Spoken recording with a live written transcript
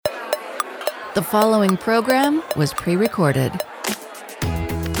The following program was pre-recorded.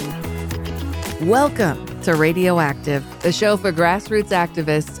 Welcome to Radioactive, the show for grassroots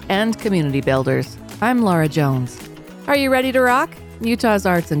activists and community builders. I'm Laura Jones. Are you ready to rock? Utah's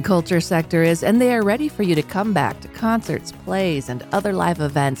arts and culture sector is, and they are ready for you to come back to concerts, plays, and other live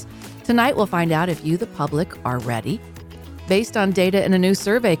events. Tonight, we'll find out if you, the public, are ready, based on data in a new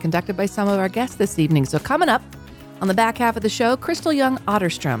survey conducted by some of our guests this evening. So coming up, on the back half of the show, Crystal Young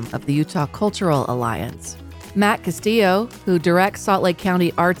Otterstrom of the Utah Cultural Alliance. Matt Castillo, who directs Salt Lake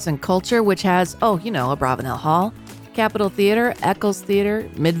County Arts and Culture, which has, a Bravenel Hall, Capitol Theater, Eccles Theater,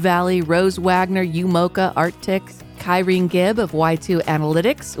 Mid-Valley, Rose Wagner, UMocha, Arctics, Kyrene Gibb of Y2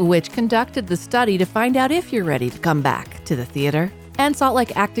 Analytics, which conducted the study to find out if you're ready to come back to the theater. And Salt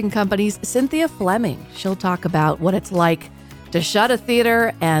Lake Acting Company's Cynthia Fleming. She'll talk about what it's like to shut a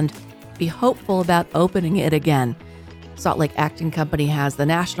theater and be hopeful about opening it again. Salt Lake Acting Company has the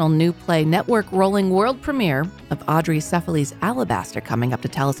National New Play Network rolling world premiere of Audrey Cephaly's Alabaster coming up to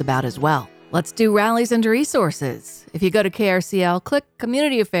tell us about as well. Let's do rallies and resources. If you go to KRCL, click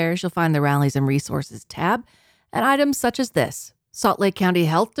Community Affairs, you'll find the Rallies and Resources tab and items such as this. Salt Lake County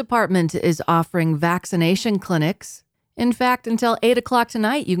Health Department is offering vaccination clinics. In fact, until 8 o'clock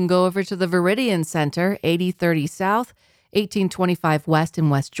tonight, you can go over to the Viridian Center, 8030 South, 1825 West in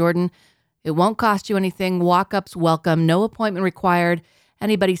West Jordan. It won't cost you anything. Walk-ups welcome. No appointment required.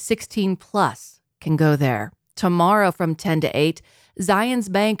 Anybody 16 plus can go there. Tomorrow from 10 to 8,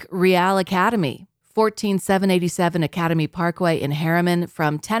 Zions Bank Real Academy, 14787 Academy Parkway in Harriman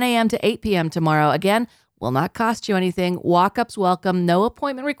from 10 a.m. to 8 p.m. tomorrow. Again, will not cost you anything. Walk-ups welcome. No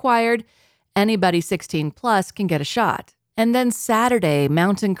appointment required. Anybody 16 plus can get a shot. And then Saturday,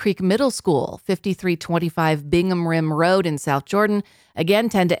 Mountain Creek Middle School, 5325 Bingham Rim Road in South Jordan. Again,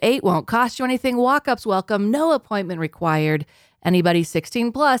 10 to 8, won't cost you anything. Walk-ups welcome, no appointment required. Anybody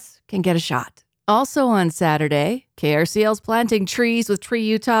 16 plus can get a shot. Also on Saturday, KRCL's planting trees with Tree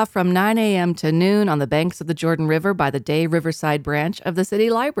Utah from 9 a.m. to noon on the banks of the Jordan River by the Day Riverside branch of the City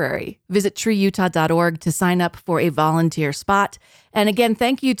Library. Visit treeutah.org to sign up for a volunteer spot. And again,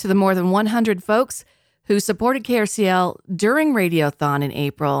 thank you to the more than 100 folks who supported KRCL during Radiothon in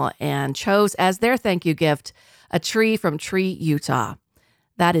April and chose as their thank you gift a tree from Tree Utah.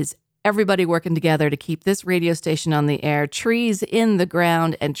 That is everybody working together to keep this radio station on the air, trees in the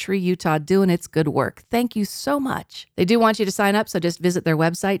ground, and Tree Utah doing its good work. Thank you so much. They do want you to sign up, so just visit their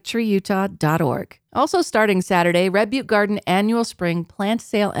website, treeutah.org. Also starting Saturday, Red Butte Garden Annual Spring Plant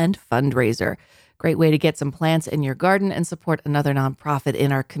Sale and Fundraiser. Great way to get some plants in your garden and support another nonprofit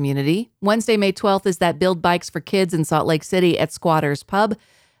in our community. Wednesday, May 12th is that Build Bikes for Kids in Salt Lake City at Squatters Pub.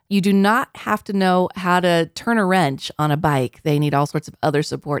 You do not have to know how to turn a wrench on a bike. They need all sorts of other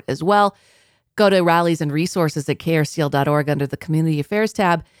support as well. Go to Rallies and Resources at krcl.org under the Community Affairs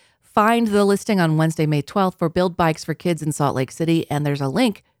tab. Find the listing on Wednesday, May 12th for Build Bikes for Kids in Salt Lake City, and there's a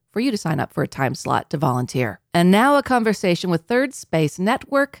link for you to sign up for a time slot to volunteer. And now a conversation with Third Space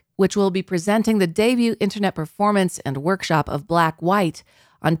Network, which will be presenting the debut internet performance and workshop of Black White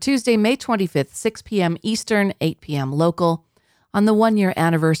on Tuesday, May 25th, 6 p.m. Eastern, 8 p.m. local. On the one-year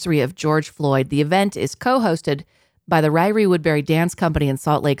anniversary of George Floyd, the event is co-hosted by the Ryrie Woodbury Dance Company in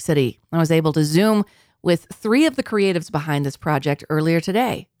Salt Lake City. I was able to Zoom with three of the creatives behind this project earlier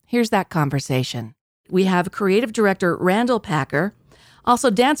today. Here's that conversation. We have creative director Randall Packer, also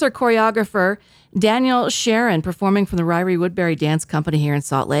dancer choreographer Daniel Sharon, performing from the Ryrie Woodbury Dance Company here in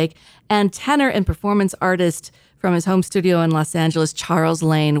Salt Lake, and tenor and performance artist from his home studio in Los Angeles, Charles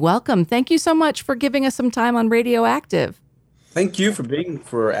Lane. Welcome. Thank you so much for giving us some time on Radioactive. Thank you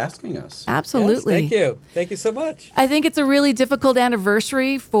for asking us. Absolutely. Yes, thank you so much. I think it's a really difficult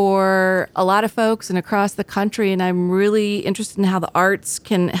anniversary for a lot of folks and across the country, and I'm really interested in how the arts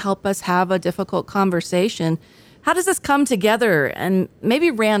can help us have a difficult conversation. How does this come together? And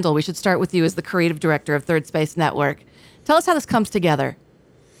maybe Randall, we should start with you as the creative director of Third Space Network. Tell us how this comes together.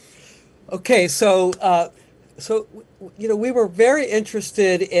 Okay, so we were very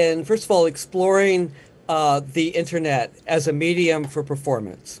interested in, first of all, exploring the internet as a medium for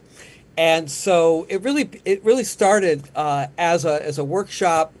performance, and so it really started as a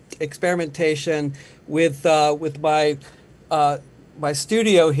workshop experimentation with my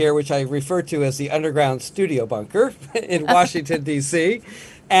studio here, which I refer to as the underground studio bunker in Washington, D.C.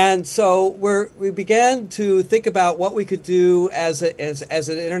 And so we began to think about what we could do as an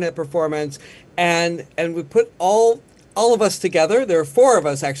internet performance, and we put all of us together. There are four of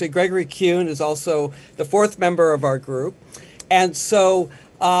us, actually. Gregory Kuhn is also the fourth member of our group. And so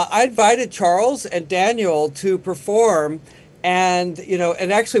I invited Charles and Daniel to perform And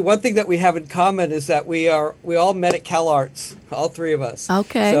and actually, one thing that we have in common is that we all met at CalArts, all three of us.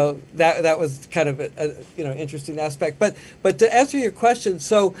 Okay. So that was kind of a interesting aspect. But to answer your question,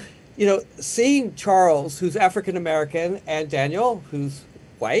 so seeing Charles, who's African American, and Daniel, who's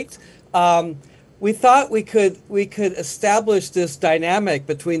white, we thought we could establish this dynamic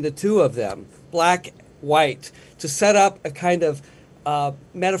between the two of them, black, white, to set up a kind of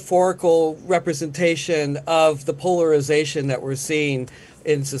metaphorical representation of the polarization that we're seeing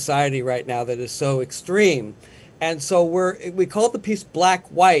in society right now that is so extreme. And so we call the piece Black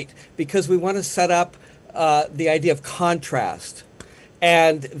White because we want to set up the idea of contrast.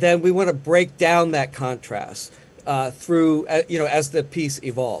 And then we want to break down that contrast through, as the piece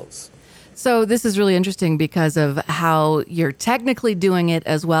evolves. So this is really interesting because of how you're technically doing it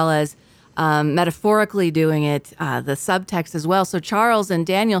as well as metaphorically doing it, the subtext as well. So Charles and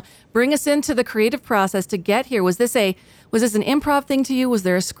Daniel, bring us into the creative process to get here. Was this an improv thing to you? Was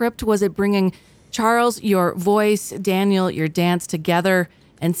there a script? Was it bringing Charles, your voice, Daniel, your dance together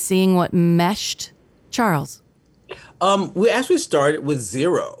and seeing what meshed? Charles. We actually started with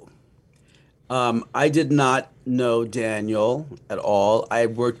zero. I did not know Daniel at all. I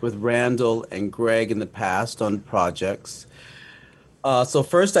worked with Randall and Greg in the past on projects. So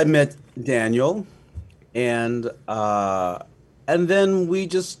first I met Daniel, and then we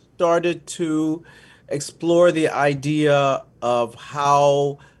just started to explore the idea of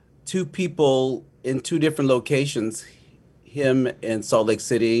how two people in two different locations, him in Salt Lake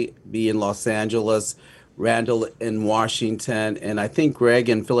City, me in Los Angeles, Randall in Washington, and I think Greg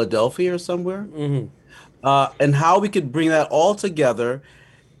in Philadelphia or somewhere, and how we could bring that all together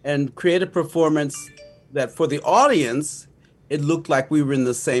and create a performance that for the audience, it looked like we were in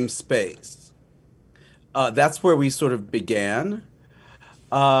the same space. That's where we sort of began.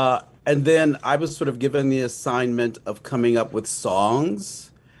 And then I was sort of given the assignment of coming up with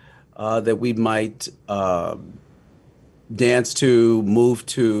songs that we might dance to, move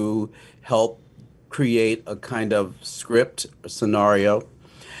to, help create a kind of script or scenario.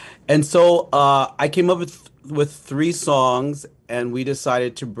 And so I came up with three songs, and we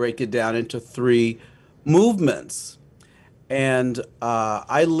decided to break it down into three movements. And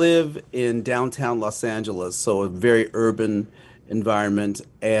I live in downtown Los Angeles, so a very urban environment,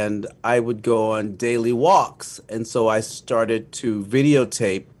 and I would go on daily walks. And so I started to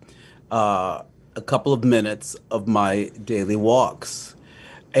videotape a couple of minutes of my daily walks.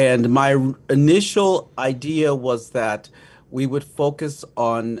 And my initial idea was that we would focus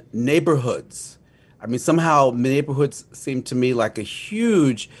on neighborhoods. I mean, somehow neighborhoods seem to me like a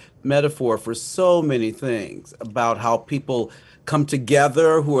huge metaphor for so many things about how people come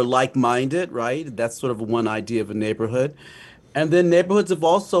together who are like-minded, right? That's sort of one idea of a neighborhood. And then neighborhoods have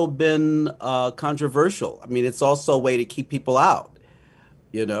also been controversial. I mean, it's also a way to keep people out,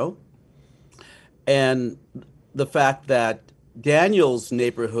 you know? And the fact that Daniel's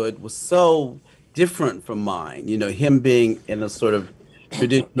neighborhood was so different from mine, him being in a sort of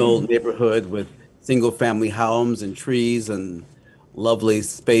traditional neighborhood with single-family homes and trees and lovely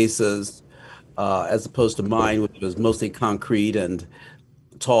spaces, as opposed to mine, which was mostly concrete and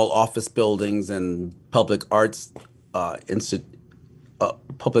tall office buildings and public arts,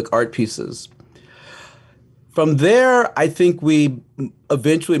 public art pieces. From there, I think we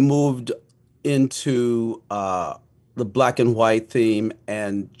eventually moved into the black and white theme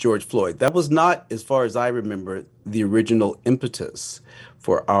and George Floyd. That was not, as far as I remember, the original impetus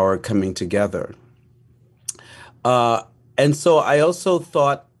for our coming together. And so I also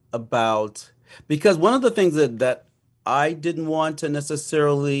thought about, because one of the things that I didn't want to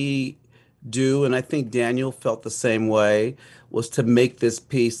necessarily do, and I think Daniel felt the same way, was to make this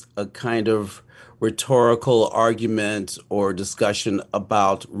piece a kind of rhetorical argument or discussion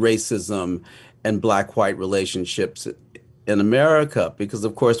about racism and black-white relationships in America. Because,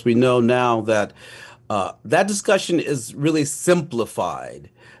 of course, we know now that that discussion is really simplified,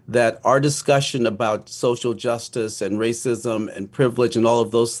 that our discussion about social justice and racism and privilege and all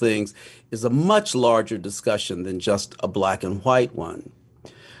of those things is a much larger discussion than just a black and white one.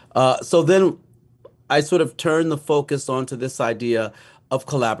 So then I sort of turned the focus onto this idea of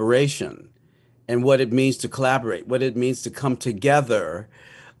collaboration and what it means to collaborate, what it means to come together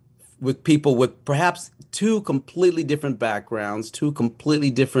with people with perhaps two completely different backgrounds, two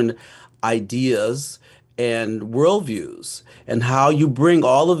completely different ideas and worldviews, and how you bring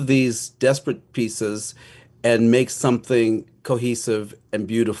all of these desperate pieces and make something cohesive and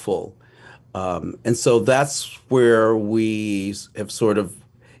beautiful. And so that's where we have sort of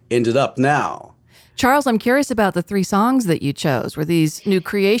ended up now. Charles, I'm curious about the three songs that you chose. Were these new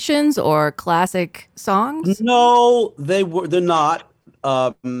creations or classic songs? No, they're not.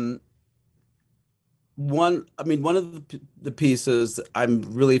 One of the pieces I'm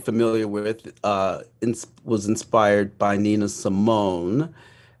really familiar with was inspired by Nina Simone,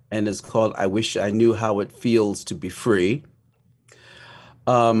 and it's called "I Wish I Knew How It Feels to Be Free."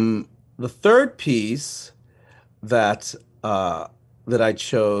 The third piece that that I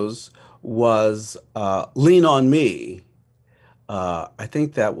chose was "Lean on Me." I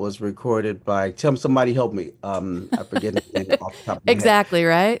think that was recorded by somebody help me. I forget his name off the top of my head. Exactly,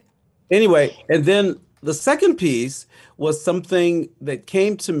 right? Anyway, and then the second piece was something that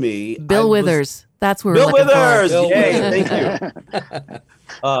came to me. Bill Withers. That's what we're Bill looking for. Withers. Bill Yay, Withers. thank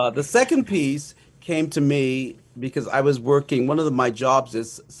you. The second piece came to me because I was working. One of my jobs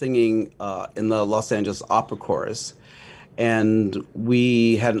is singing in the Los Angeles Opera Chorus, and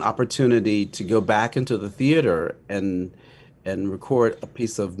we had an opportunity to go back into the theater and record a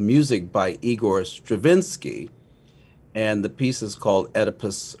piece of music by Igor Stravinsky, and the piece is called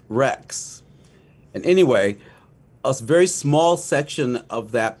Oedipus Rex. And anyway, a very small section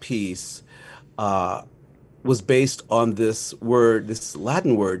of that piece was based on this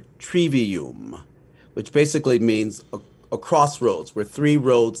Latin word, trivium, which basically means a crossroads where three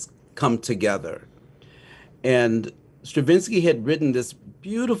roads come together. And Stravinsky had written this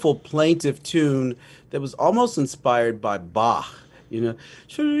beautiful plaintive tune that was almost inspired by Bach, you know.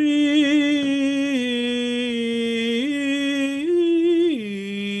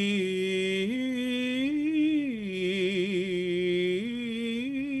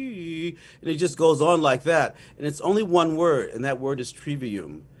 And it just goes on like that. And it's only one word, and that word is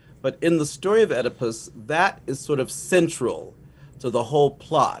trivium. But in the story of Oedipus, that is sort of central to the whole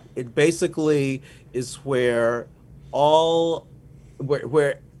plot. It basically is where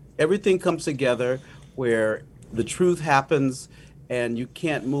where everything comes together, where the truth happens, and you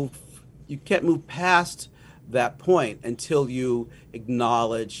can't move past that point until you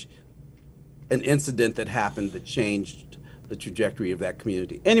acknowledge an incident that happened that changed the trajectory of that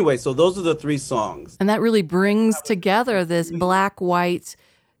community. Anyway, so those are the three songs. And that really brings together this black-white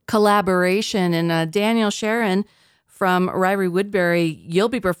collaboration. And Daniel Sharon from Ryrie Woodbury, you'll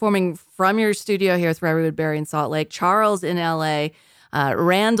be performing from your studio here with Ryrie Woodbury in Salt Lake, Charles in LA,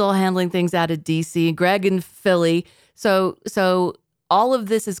 Randall handling things out of DC, Greg in Philly. So all of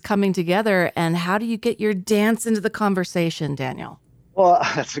this is coming together. And how do you get your dance into the conversation, Daniel? Well,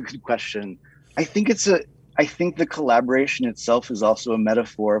 that's a good question. I think the collaboration itself is also a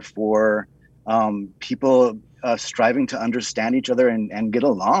metaphor for people striving to understand each other and get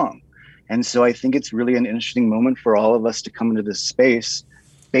along. And so I think it's really an interesting moment for all of us to come into this space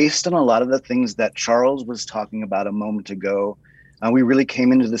based on a lot of the things that Charles was talking about a moment ago. We really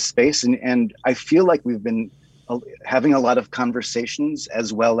came into this space and I feel like we've been having a lot of conversations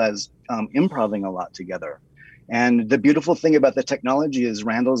as well as improvising a lot together. And the beautiful thing about the technology is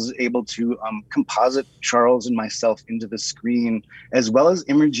Randall's able to composite Charles and myself into the screen, as well as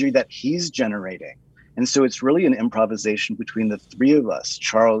imagery that he's generating. And so it's really an improvisation between the three of us,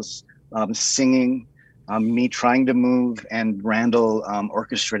 Charles singing, me trying to move, and Randall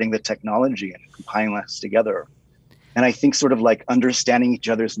orchestrating the technology and compiling us together. And I think sort of like understanding each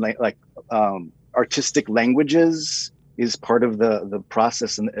other's artistic languages is part of the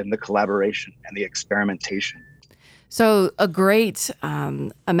process and the collaboration and the experimentation. So a great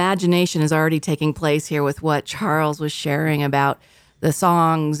imagination is already taking place here with what Charles was sharing about the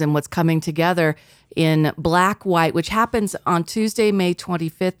songs and what's coming together in Black White, which happens on Tuesday, May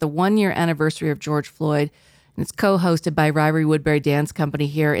 25th, the one-year anniversary of George Floyd. And it's co-hosted by Ryrie Woodbury Dance Company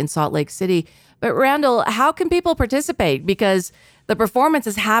here in Salt Lake City. But Randall, how can people participate? Because the performance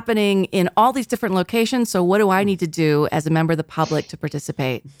is happening in all these different locations. So what do I need to do as a member of the public to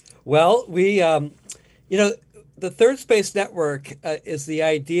participate? Well, we, the Third Space Network is the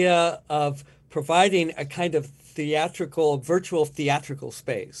idea of providing a kind of virtual theatrical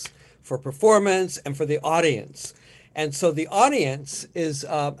space for performance and for the audience. And so the audience is,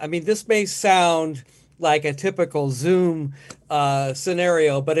 this may sound like a typical Zoom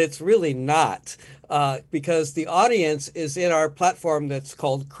scenario, but it's really not, because the audience is in our platform that's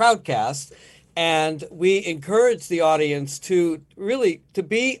called Crowdcast. And we encourage the audience to really to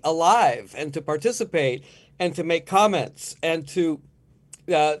be alive and to participate and to make comments and to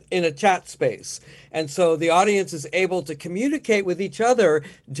in a chat space. And so the audience is able to communicate with each other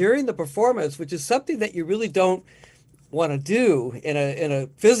during the performance, which is something that you really don't want to do in a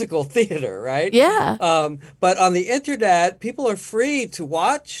physical theater, right? Yeah. But on the internet, people are free to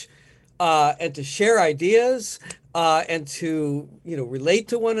watch and to share ideas. and to relate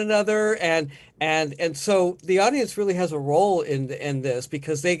to one another, and so the audience really has a role in this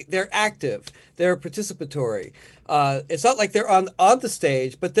because they're active, they're participatory. It's not like they're on the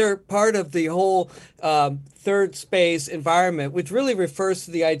stage, but they're part of the whole third space environment, which really refers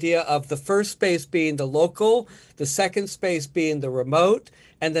to the idea of the first space being the local, the second space being the remote,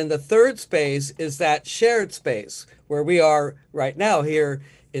 and then the third space is that shared space where we are right now here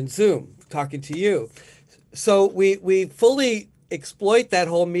in Zoom talking to you. So we fully exploit that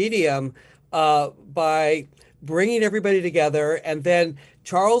whole medium by bringing everybody together. And then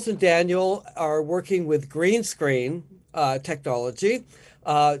Charles and Daniel are working with green screen technology.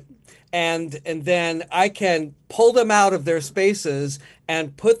 And then I can pull them out of their spaces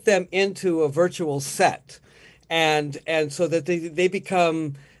and put them into a virtual set. And so that they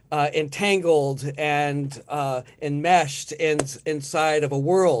become entangled and enmeshed inside of a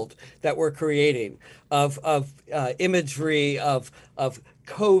world that we're creating of imagery of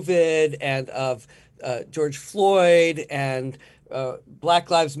COVID and of George Floyd and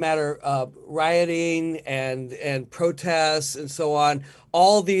Black Lives Matter rioting and protests and so on.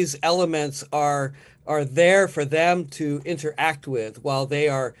 All these elements are there for them to interact with while they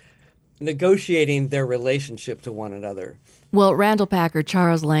are negotiating their relationship to one another. Well, Randall Packard,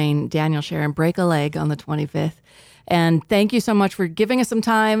 Charles Lane, Daniel Sharon, break a leg on the 25th. And thank you so much for giving us some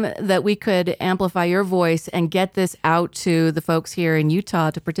time that we could amplify your voice and get this out to the folks here in Utah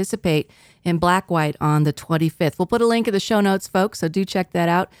to participate in Black White on the 25th. We'll put a link in the show notes, folks, so do check that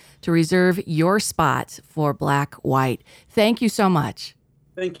out to reserve your spot for Black White. Thank you so much.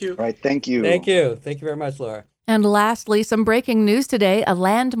 Thank you. All right. Thank you. Thank you. Thank you very much, Laura. And lastly, some breaking news today, a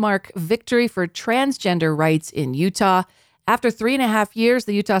landmark victory for transgender rights in Utah. After 3.5 years,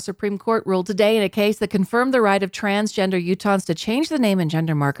 the Utah Supreme Court ruled today in a case that confirmed the right of transgender Utahns to change the name and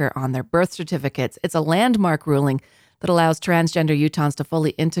gender marker on their birth certificates. It's a landmark ruling that allows transgender Utahns to fully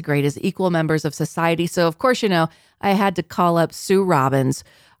integrate as equal members of society. So, of course, I had to call up Sue Robbins,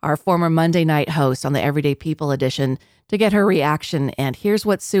 our former Monday night host on the Everyday People edition, to get her reaction. And here's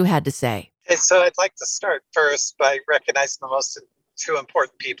what Sue had to say. Okay, so I'd like to start first by recognizing the two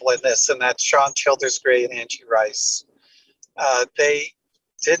important people in this, and that's Sean Childers Gray and Angie Rice. They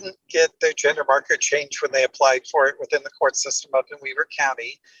didn't get their gender marker changed when they applied for it within the court system up in Weaver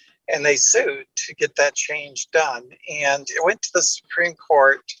County, and they sued to get that change done. And it went to the Supreme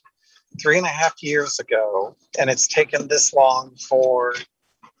Court 3.5 years ago, and it's taken this long for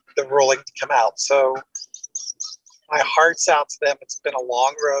the ruling to come out. So my heart's out to them. It's been a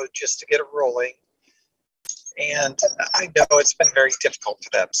long road just to get a ruling. And I know it's been very difficult for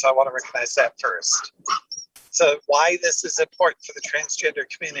them. So I want to recognize that first. So why this is important for the transgender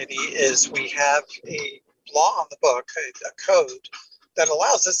community is we have a law on the book, a code that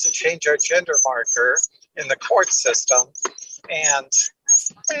allows us to change our gender marker in the court system. And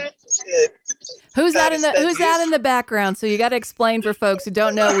who's that in the background? So you got to explain for folks who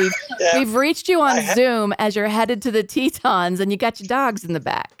don't know. We've reached you on Zoom as you're headed to the Tetons, and you got your dogs in the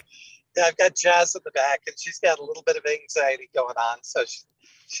back. Yeah, I've got Jazz in the back, and she's got a little bit of anxiety going on, so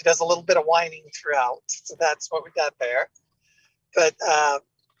she does a little bit of whining throughout. So that's what we got there. But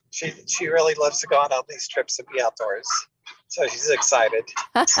she really loves to go on all these trips and be outdoors, so she's excited.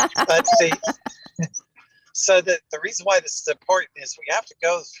 But So the reason why this is important is we have to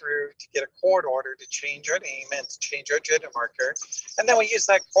go through to get a court order to change our name and to change our gender marker. And then we use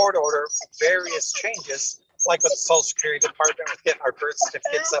that court order for various changes, like with the Social Security Department with getting our birth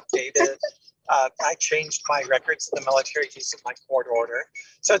certificates updated. I changed my records in the military using my court order.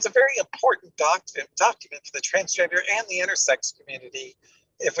 So it's a very important document for the transgender and the intersex community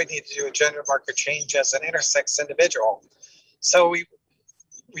if we need to do a gender marker change as an intersex individual. So we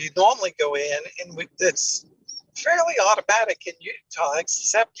normally go in and it's fairly automatic in Utah,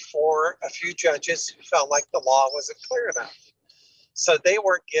 except for a few judges who felt like the law wasn't clear enough. So they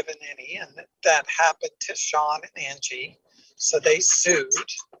weren't given any, and that happened to Sean and Angie. So they sued,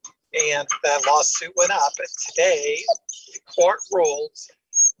 and that lawsuit went up. And today, the court ruled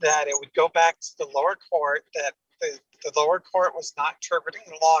that it would go back to the lower court, that the lower court was not interpreting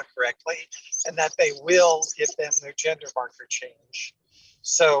the law correctly, and that they will give them their gender marker change.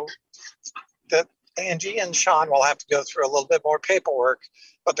 So Angie and Sean will have to go through a little bit more paperwork,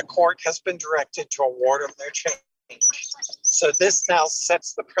 but the court has been directed to award them their change. So this now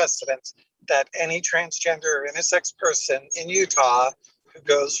sets the precedent that any transgender or intersex person in Utah who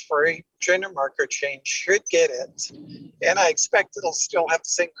goes for a gender marker change should get it. And I expect it'll still have the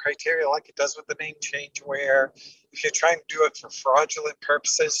same criteria like it does with the name change, where if you're trying to do it for fraudulent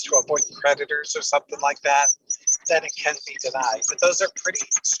purposes to avoid creditors or something like that, then it can be denied. But those are pretty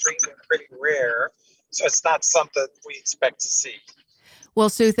extreme and pretty rare. So it's not something we expect to see. Well,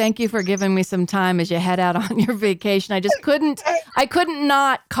 Sue, thank you for giving me some time as you head out on your vacation. I couldn't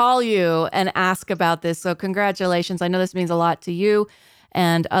not call you and ask about this. So congratulations. I know this means a lot to you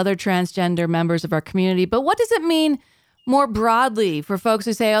and other transgender members of our community. But what does it mean more broadly for folks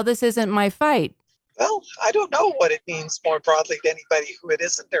who say, oh, this isn't my fight? Well, I don't know what it means more broadly to anybody who it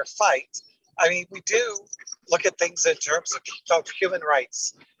isn't their fight. I mean, we do look at things in terms of human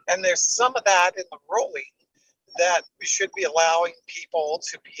rights. And there's some of that in the ruling that we should be allowing people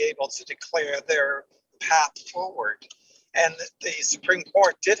to be able to declare their path forward. And the Supreme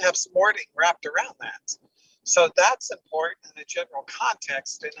Court did have some wording wrapped around that. So that's important in a general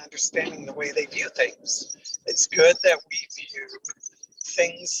context in understanding the way they view things. It's good that we view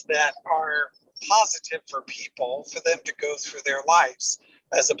things that are positive for people, for them to go through their lives,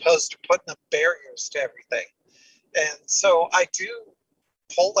 as opposed to putting up barriers to everything. And so I do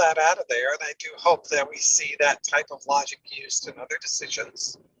pull that out of there, and I do hope that we see that type of logic used in other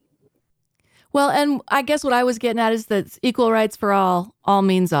decisions. Well, and I guess what I was getting at is that equal rights for all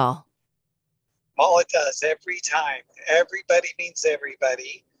means all. All it does every time. Everybody means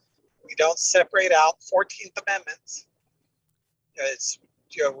everybody. We don't separate out 14th Amendment.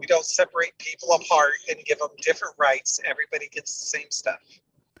 We don't separate people apart and give them different rights. Everybody gets the same stuff.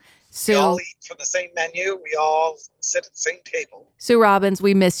 Sue, we all eat from the same menu. We all sit at the same table. Sue Robbins,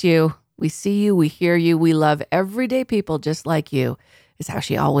 we miss you. We see you. We hear you. We love everyday people just like you, is how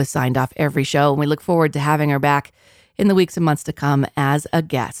she always signed off every show. And we look forward to having her back in the weeks and months to come as a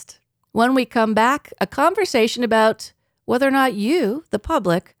guest. When we come back, a conversation about whether or not you, the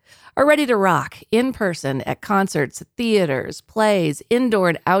public, are ready to rock in person at concerts, theaters, plays, indoor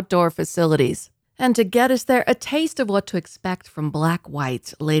and outdoor facilities. And to get us there, a taste of what to expect from Black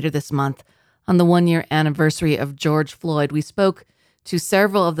White later this month on the 1-year anniversary of George Floyd. We spoke to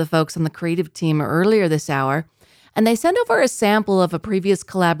several of the folks on the creative team earlier this hour, and they sent over a sample of a previous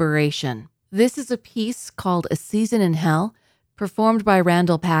collaboration. This is a piece called A Season in Hell, performed by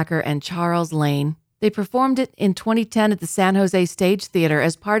Randall Packer and Charles Lane. They performed it in 2010 at the San Jose Stage Theater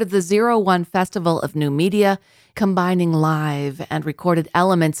as part of the 01 Festival of New Media, combining live and recorded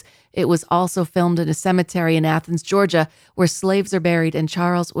elements. It was also filmed in a cemetery in Athens, Georgia, where slaves are buried, and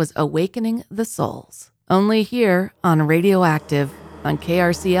Charles was awakening the souls. Only here on Radioactive on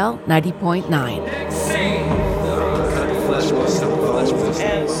KRCL 90.9.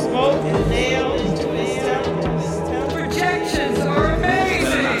 And smoke and nails to his projections are amazing.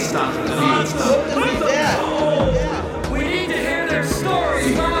 We need to hear their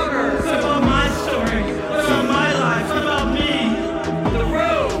stories louder. What about my story? What about my life? What about me? The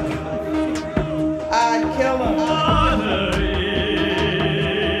rogue. I kill him. Water is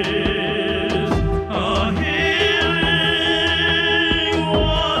a healing.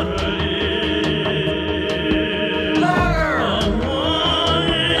 Water is louder.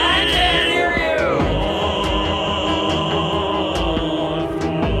 I can't hear you.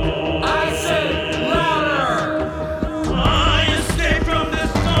 I said louder. I escape from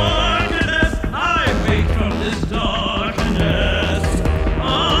this darkness. I wake from this darkness.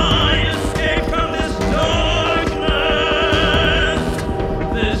 I escape from this darkness.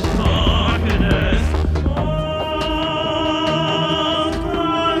 This darkness. All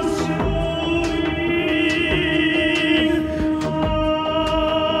consuming.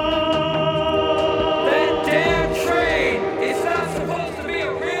 That damn train! It's not supposed to be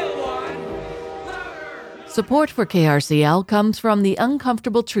a real one! Louder! Support for KRCL comes from the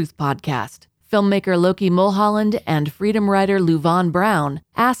Uncomfortable Truth podcast. Filmmaker Loki Mulholland and freedom writer Luvan Brown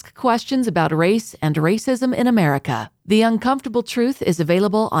ask questions about race and racism in America. The Uncomfortable Truth is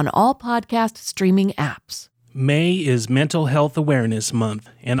available on all podcast streaming apps. May is Mental Health Awareness Month,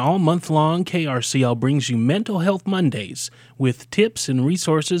 and all month long, KRCL brings you Mental Health Mondays with tips and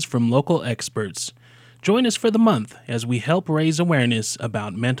resources from local experts. Join us for the month as we help raise awareness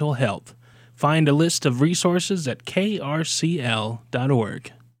about mental health. Find a list of resources at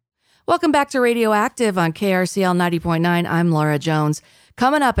krcl.org. Welcome back to Radioactive on KRCL 90.9. I'm Laura Jones.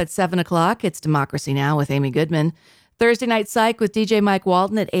 Coming up at 7 o'clock, it's Democracy Now! With Amy Goodman. Thursday Night Psych with DJ Mike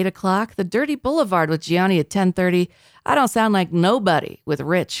Walton at 8 o'clock. The Dirty Boulevard with Gianni at 10:30. I Don't Sound Like Nobody with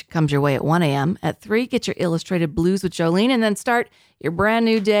Rich comes your way at 1 a.m. At 3, get your Illustrated Blues with Jolene, and then start your brand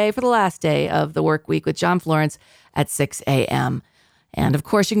new day for the last day of the work week with John Florence at 6 a.m. And of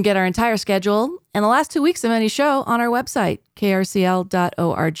course, you can get our entire schedule and the last 2 weeks of any show on our website,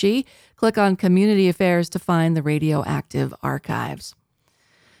 krcl.org. Click on Community Affairs to find the Radioactive archives.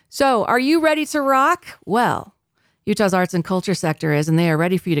 So, are you ready to rock? Well, Utah's arts and culture sector is, and they are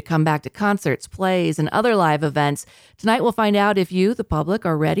ready for you to come back to concerts, plays, and other live events. Tonight, we'll find out if you, the public,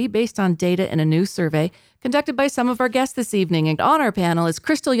 are ready based on data in a new survey conducted by some of our guests this evening. And on our panel is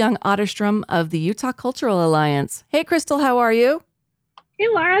Crystal Young Otterstrom of the Utah Cultural Alliance. Hey, Crystal, how are you? Hey,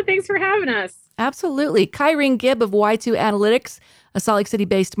 Laura, thanks for having us. Absolutely. Kyrene Gibb of Y2 Analytics, a Salt Lake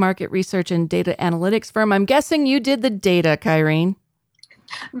City-based market research and data analytics firm. I'm guessing you did the data, Kyrene.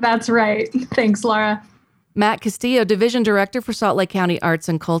 That's right. Thanks, Laura. Matt Castillo, Division Director for Salt Lake County Arts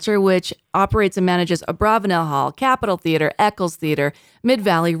and Culture, which operates and manages Abravanel Hall, Capitol Theater, Eccles Theater,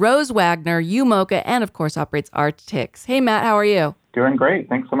 Mid-Valley, Rose Wagner, UMocha, and of course operates Artix. Hey, Matt, how are you? Doing great.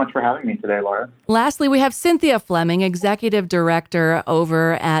 Thanks so much for having me today, Laura. Lastly, we have Cynthia Fleming, Executive Director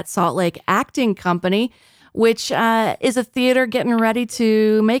over at Salt Lake Acting Company, which is a theater getting ready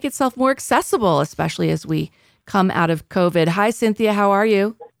to make itself more accessible, especially as we come out of COVID. Hi, Cynthia. How are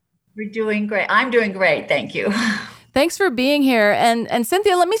you? We're doing great. I'm doing great. Thank you. Thanks for being here. And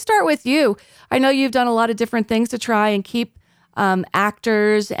Cynthia, let me start with you. I know you've done a lot of different things to try and keep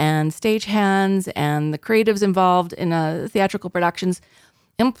actors and stagehands and the creatives involved in theatrical productions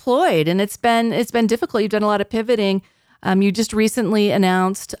employed. And it's been difficult. You've done a lot of pivoting. You just recently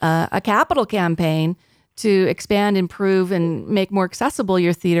announced a capital campaign to expand, improve, and make more accessible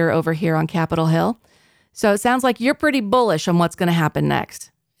your theater over here on Capitol Hill. So it sounds like you're pretty bullish on what's going to happen next.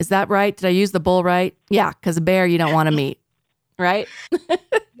 Is that right? Did I use the bull right? Yeah, because a bear you don't want to meet, right?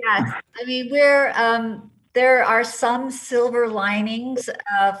 Yes. I mean, there are some silver linings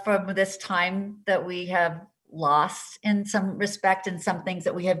from this time that we have lost in some respect and some things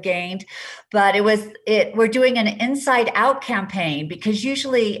that we have gained, but we're doing an inside out campaign, because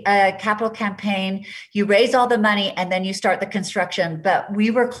usually a capital campaign, you raise all the money and then you start the construction, but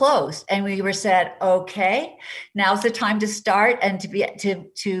we were close and we were said, okay, now's the time to start and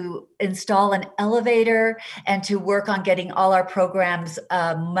to install an elevator and to work on getting all our programs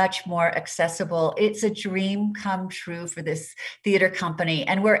much more accessible. It's a dream come true for this theater company.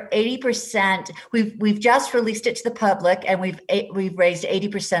 And we're 80%, we've just released it to the public, and we've raised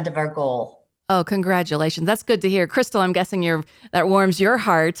 80% of our goal. Oh, congratulations. That's good to hear. Crystal, I'm guessing that warms your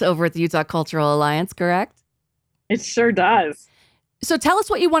heart over at the Utah Cultural Alliance, correct? It sure does. So tell us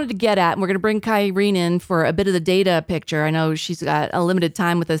what you wanted to get at, and we're going to bring Kyrene in for a bit of the data picture. I know she's got a limited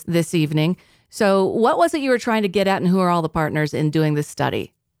time with us this evening. So what was it you were trying to get at, and who are all the partners in doing this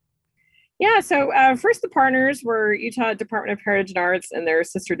study? Yeah, so first the partners were Utah Department of Heritage and Arts and their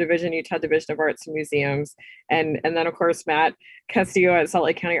sister division, Utah Division of Arts and Museums. And then, of course, Matt Castillo at Salt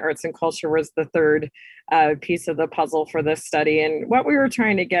Lake County Arts and Culture was the third piece of the puzzle for this study. And what we were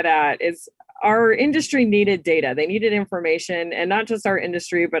trying to get at is our industry needed data. They needed information, and not just our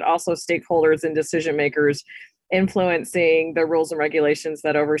industry, but also stakeholders and decision makers influencing the rules and regulations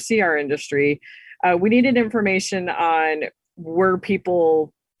that oversee our industry. We needed information on, were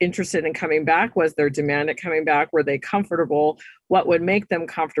people interested in coming back? Was there demand at coming back? Were they comfortable? What would make them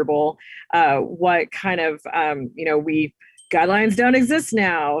comfortable? What kind of, guidelines don't exist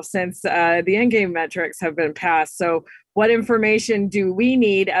now since the endgame metrics have been passed. So what information do we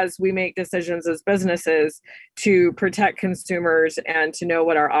need as we make decisions as businesses to protect consumers and to know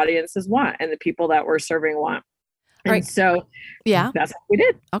what our audiences want and the people that we're serving want? And right. So yeah, that's what we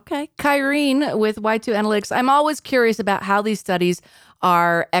did. Okay. Kyrene with Y2 Analytics. I'm always curious about how these studies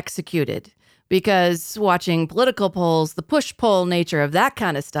are executed, because watching political polls, the push-pull nature of that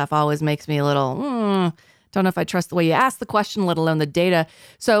kind of stuff always makes me a little, don't know if I trust the way you ask the question, let alone the data.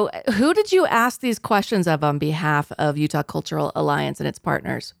 So who did you ask these questions of on behalf of Utah Cultural Alliance and its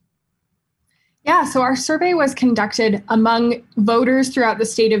partners? Yeah, so our survey was conducted among voters throughout the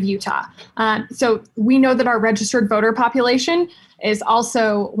state of Utah. So we know that our registered voter population is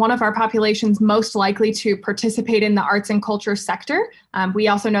also one of our populations most likely to participate in the arts and culture sector. We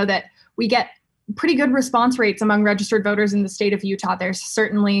also know that we get pretty good response rates among registered voters in the state of Utah. There's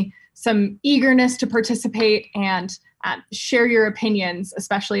certainly some eagerness to participate and share your opinions,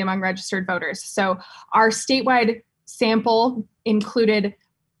 especially among registered voters. So our statewide sample included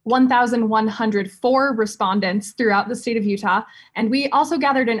 1,104 respondents throughout the state of Utah. And we also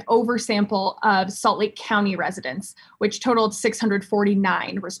gathered an oversample of Salt Lake County residents, which totaled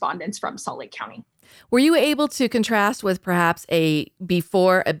 649 respondents from Salt Lake County. Were you able to contrast with perhaps a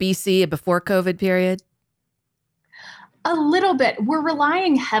before COVID period? A little bit. We're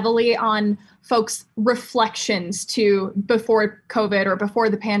relying heavily on folks' reflections to before COVID or before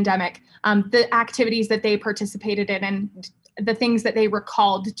the pandemic, the activities that they participated in and the things that they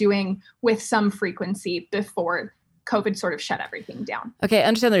recalled doing with some frequency before COVID sort of shut everything down. Okay, I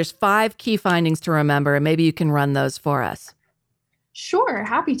understand there's 5 key findings to remember, and maybe you can run those for us. Sure,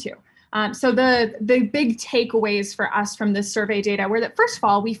 happy to. So the big takeaways for us from this survey data were that, first of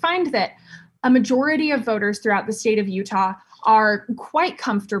all, we find that a majority of voters throughout the state of Utah are quite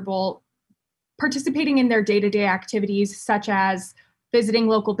comfortable participating in their day-to-day activities, such as visiting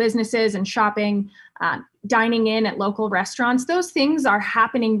local businesses and shopping, dining in at local restaurants. Those things are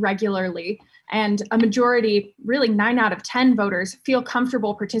happening regularly. And a majority, really 9 out of 10 voters, feel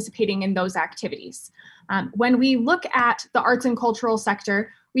comfortable participating in those activities. When we look at the arts and cultural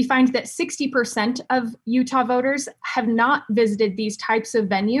sector, we find that 60% of Utah voters have not visited these types of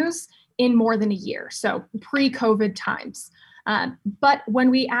venues in more than a year, so pre-COVID times. But when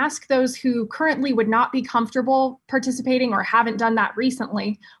we ask those who currently would not be comfortable participating or haven't done that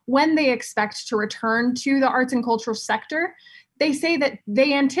recently, when they expect to return to the arts and cultural sector, they say that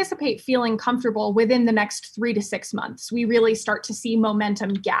they anticipate feeling comfortable within the next 3 to 6 months. We really start to see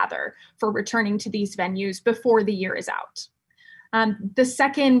momentum gather for returning to these venues before the year is out. The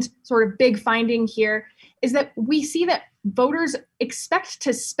second sort of big finding here is that we see that voters expect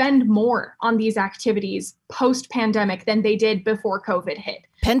to spend more on these activities post-pandemic than they did before COVID hit.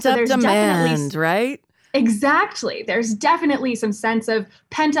 Pent-up demand, right? Exactly. There's definitely some sense of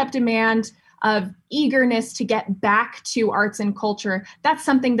pent-up demand, of eagerness to get back to arts and culture. That's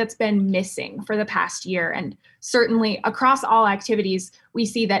something that's been missing for the past year. And certainly across all activities, we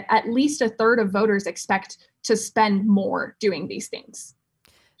see that at least a third of voters expect to spend more doing these things.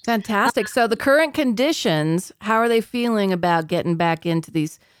 Fantastic. So the current conditions, how are they feeling about getting back into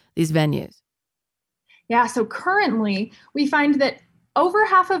these venues? Yeah, so currently we find that over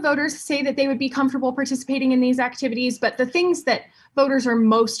half of voters say that they would be comfortable participating in these activities, but the things that voters are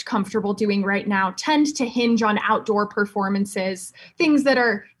most comfortable doing right now tend to hinge on outdoor performances, things that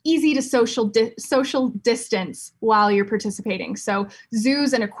are easy to social distance while you're participating. So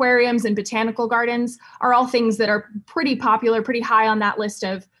zoos and aquariums and botanical gardens are all things that are pretty popular, pretty high on that list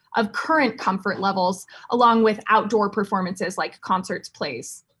of current comfort levels, along with outdoor performances like concerts,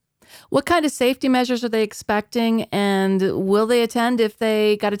 plays. What kind of safety measures are they expecting, and will they attend if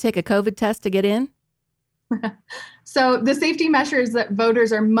they got to take a COVID test to get in? So the safety measures that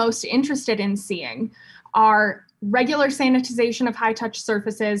voters are most interested in seeing are regular sanitization of high-touch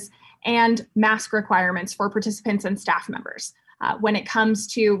surfaces and mask requirements for participants and staff members. When it comes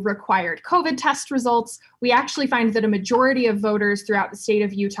to required COVID test results, we actually find that a majority of voters throughout the state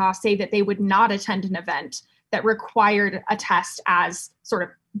of Utah say that they would not attend an event that required a test as sort of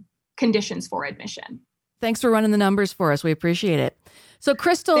conditions for admission. Thanks for running the numbers for us. We appreciate it. So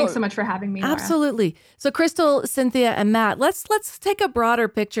Crystal, thanks so much for having me, Laura. Absolutely. So Crystal, Cynthia, and Matt, let's take a broader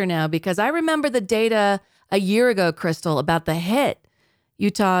picture now, because I remember the data a year ago, Crystal, about the hit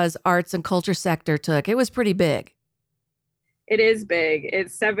Utah's arts and culture sector took. It was pretty big. It is big.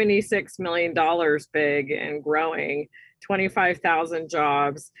 It's $76 million big and growing, 25,000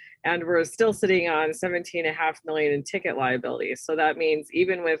 jobs, and we're still sitting on $17.5 million in ticket liabilities. So that means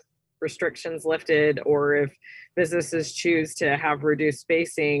even with restrictions lifted, or if businesses choose to have reduced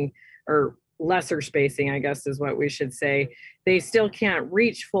spacing or lesser spacing, I guess is what we should say, they still can't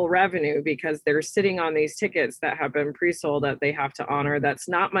reach full revenue because they're sitting on these tickets that have been pre-sold that they have to honor. That's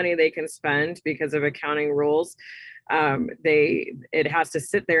not money they can spend because of accounting rules. It has to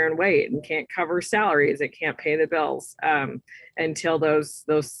sit there and wait, and can't cover salaries. It can't pay the bills until those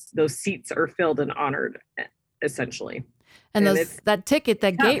seats are filled and honored, essentially. And that ticket,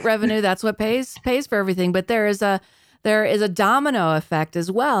 that gate revenue, that's what pays for everything. But there is a domino effect as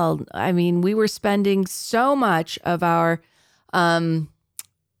well. I mean, we were spending so much of our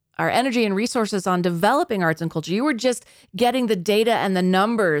energy and resources on developing arts and culture. You were just getting the data and the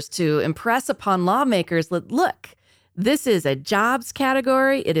numbers to impress upon lawmakers that, look, this is a jobs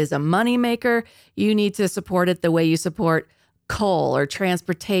category. It is a moneymaker. You need to support it the way you support coal or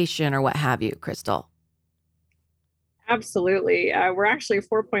transportation or what have you, Crystal. Absolutely. We're actually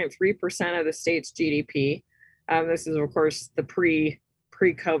 4.3% of the state's GDP. This is, of course, the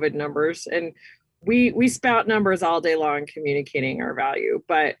pre-COVID numbers. And we spout numbers all day long communicating our value.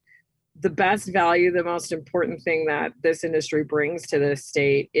 But the best value, the most important thing that this industry brings to the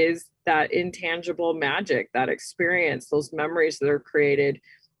state is that intangible magic, that experience, those memories that are created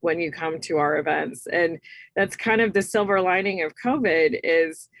when you come to our events. And that's kind of the silver lining of COVID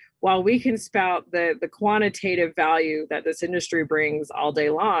is, while we can spout the quantitative value that this industry brings all day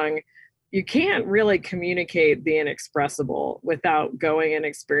long, you can't really communicate the inexpressible without going and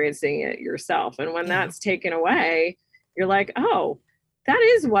experiencing it yourself. And when that's taken away, you're like, oh, that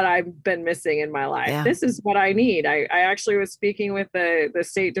is what I've been missing in my life. Yeah. This is what I need. I actually was speaking with the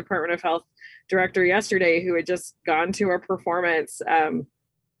State Department of Health director yesterday, who had just gone to a performance,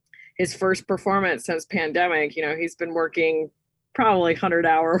 his first performance since pandemic. You know, he's been working probably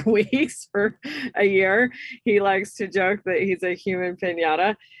 100-hour weeks for a year. He likes to joke that he's a human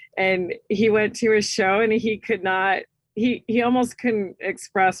piñata. And he went to a show and he could not, he almost couldn't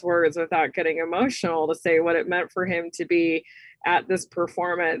express words without getting emotional to say what it meant for him to be at this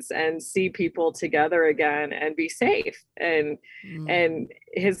performance and see people together again and be safe. And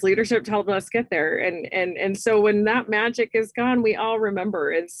his leadership helped us get there. And so when that magic is gone, we all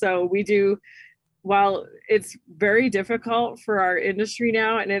remember. And so we do, while it's very difficult for our industry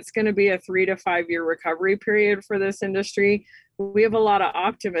now, and it's going to be a 3 to 5 year recovery period for this industry, we have a lot of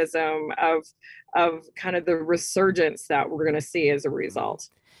optimism of kind of the resurgence that we're going to see as a result.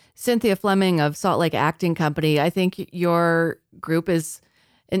 Cynthia Fleming of Salt Lake Acting Company, I think your group is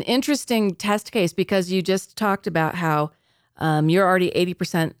an interesting test case because you just talked about how you're already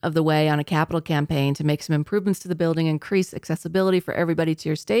 80% of the way on a capital campaign to make some improvements to the building, increase accessibility for everybody to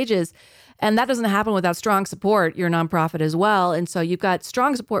your stages. And that doesn't happen without strong support. You're a nonprofit as well. And so you've got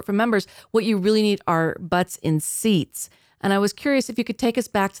strong support from members. What you really need are butts in seats. And I was curious if you could take us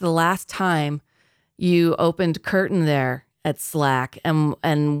back to the last time you opened curtain there at SLAC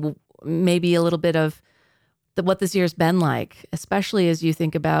and maybe a little bit of what this year's been like, especially as you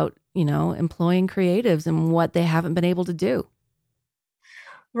think about, employing creatives and what they haven't been able to do.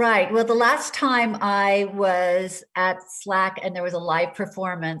 Right. Well, the last time I was at SLAC and there was a live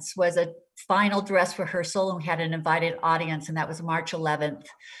performance was a final dress rehearsal, and we had an invited audience, and that was March 11th,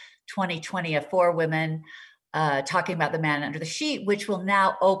 2020, of 4 women talking about The Man Under the Sheet, which will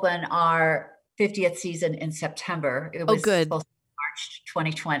now open our 50th season in September. It was good. Supposed to be March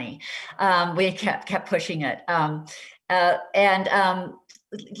 2020. We kept pushing it.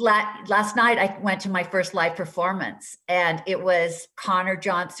 Last night I went to my first live performance, and it was Connor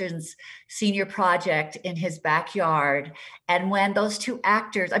Johnson's senior project in his backyard. And when those 2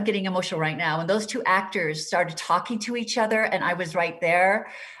 actors, I'm getting emotional right now, when those 2 actors started talking to each other and I was right there,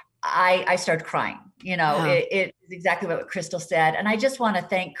 I started crying. Wow. It's exactly what Crystal said. And I just want to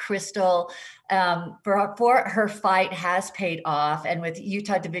thank Crystal for her fight has paid off. And with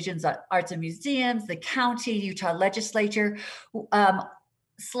Utah Divisions of Arts and Museums, the county, Utah legislature,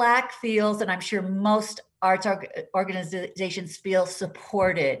 SLAC feels, and I'm sure most arts organizations feel,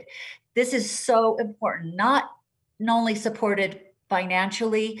 supported. This is so important, not only supported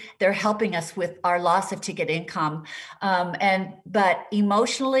financially, they're helping us with our loss of ticket income, but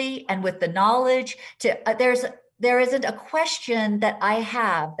emotionally and with the knowledge. There isn't a question that I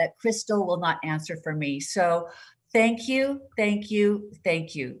have that Crystal will not answer for me. So thank you, thank you,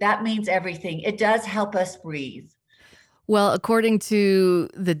 thank you. That means everything. It does help us breathe. Well, according to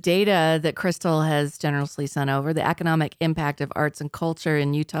the data that Crystal has generously sent over, the economic impact of arts and culture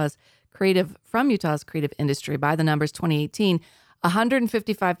in Utah's creative industry, by the numbers 2018,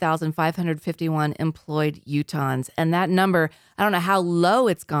 155,551 employed Utahns. And that number, I don't know how low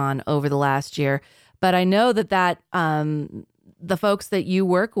it's gone over the last year, but I know that the folks that you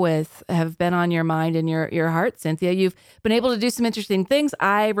work with have been on your mind and your heart, Cynthia. You've been able to do some interesting things.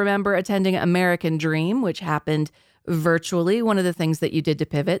 I remember attending American Dream, which happened virtually. One of the things that you did to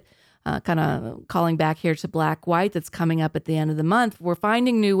pivot, kind of calling back here to Black White, that's coming up at the end of the month. We're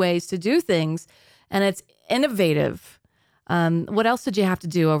finding new ways to do things, and it's innovative. What else did you have to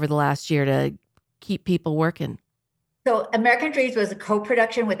do over the last year to keep people working? So American Dreams was a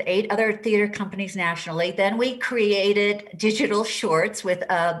co-production with 8 other theater companies nationally. Then we created digital shorts with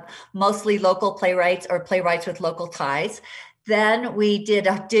mostly local playwrights or playwrights with local ties. Then we did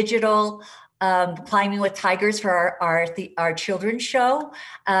a digital Climbing with Tigers for our children's show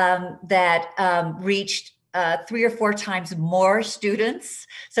that reached 3 or 4 times more students.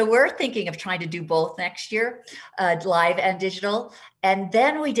 So we're thinking of trying to do both next year, live and digital. And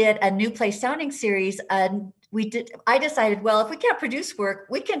then we did a new play sounding series. I decided, well, if we can't produce work,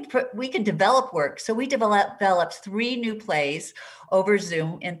 we can develop work. So we developed 3 new plays over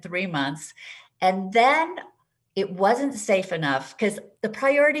Zoom in 3 months. And then it wasn't safe enough, because the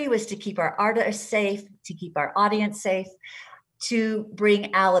priority was to keep our artists safe, to keep our audience safe, to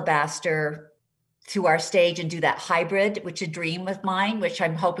bring Alabaster to our stage and do that hybrid, which is a dream of mine, which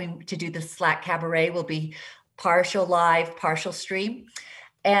I'm hoping to do. The SLAC Cabaret will be partial live, partial stream.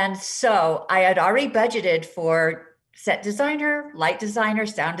 And so I had already budgeted for set designer, light designer,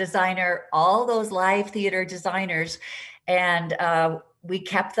 sound designer, all those live theater designers. And we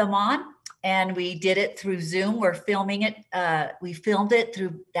kept them on, and we did it through Zoom. We're filming it. We filmed it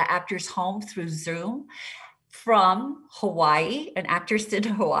through the actor's home through Zoom from Hawaii, an actor's in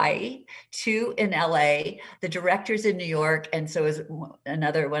Hawaii, 2 in LA, the director's in New York. And so is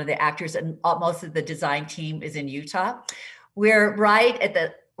another one of the actors, and most of the design team is in Utah. We're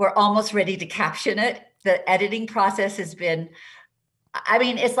almost ready to caption it. The editing process has been I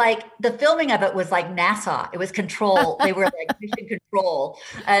mean, it's like the filming of it was like NASA. It was control. They were like mission control,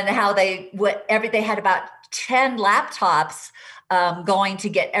 and how they had about 10 laptops going to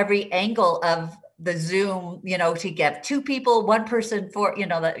get every angle of the Zoom, to get two people, one person for,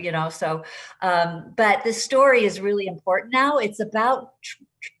 so, but the story is really important now. It's about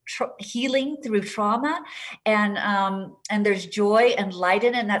healing through trauma, and there's joy and light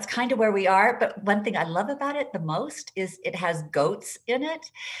in it, and that's kind of where we are. But one thing I love about it the most is it has goats in it,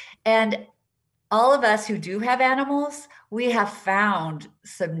 and all of us who do have animals, we have found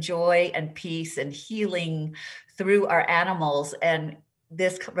some joy and peace and healing through our animals, and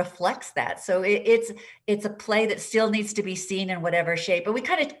this reflects that. So it's a play that still needs to be seen in whatever shape, but we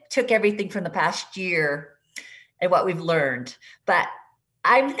kind of took everything from the past year and what we've learned. But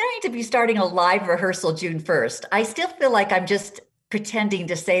I'm going to be starting a live rehearsal June 1st. I still feel like I'm just pretending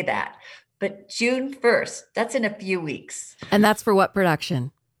to say that, but June 1st, that's in a few weeks. And that's for what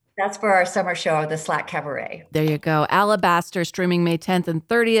production? That's for our summer show, The Slack Cabaret. There you go. Alabaster, streaming May 10th and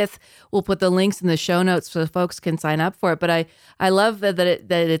 30th. We'll put the links in the show notes so folks can sign up for it. But I love that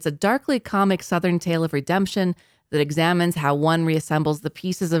it's a darkly comic Southern tale of redemption that examines how one reassembles the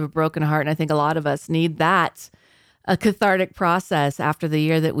pieces of a broken heart. And I think a lot of us need that, a cathartic process after the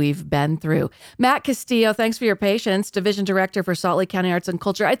year that we've been through. Matt Castillo, thanks for your patience, Division Director for Salt Lake County Arts and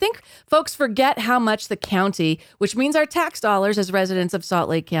Culture. I think folks forget how much the county, which means our tax dollars as residents of Salt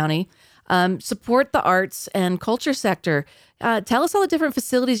Lake County, support the arts and culture sector. Tell us all the different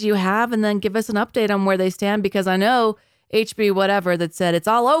facilities you have, and then give us an update on where they stand, because I know HB whatever that said it's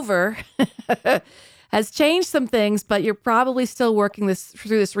all over has changed some things, but you're probably still working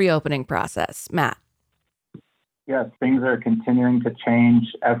through this reopening process. Matt. Yes, things are continuing to change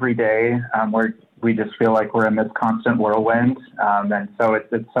every day. We just feel like we're in this constant whirlwind. And so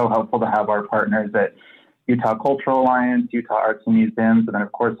it's so helpful to have our partners at Utah Cultural Alliance, Utah Arts and Museums, and then,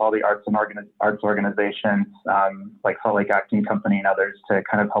 of course, all the arts organizations like Salt Lake Acting Company and others to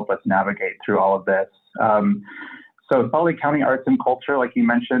kind of help us navigate through all of this. So Salt Lake County Arts and Culture, like you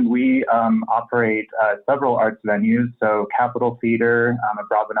mentioned, we operate several arts venues. So Capitol Theater,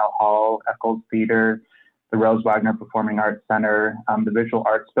 Abravanel Hall, Eccles Theater, the Rose Wagner Performing Arts Center, the Visual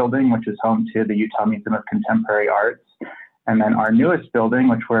Arts Building, which is home to the Utah Museum of Contemporary Arts. And then our newest building,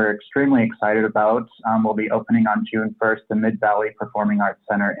 which we're extremely excited about, will be opening on June 1st, the Mid-Valley Performing Arts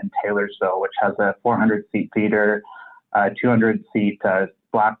Center in Taylorsville, which has a 400-seat theater, 200-seat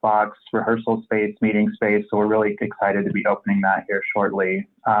black box, rehearsal space, meeting space. So we're really excited to be opening that here shortly.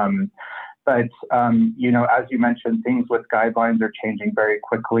 But, as you mentioned, things with guidelines are changing very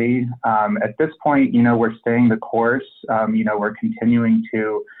quickly. At this point, we're staying the course. We're continuing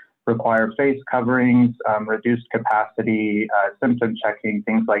to require face coverings, reduced capacity, symptom checking,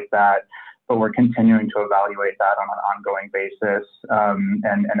 things like that. But we're continuing to evaluate that on an ongoing basis.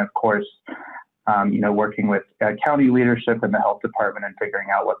 And of course, working with county leadership and the health department and figuring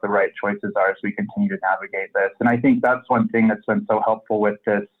out what the right choices are as we continue to navigate this. And I think that's one thing that's been so helpful with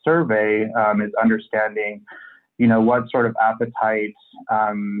this survey is understanding, what sort of appetite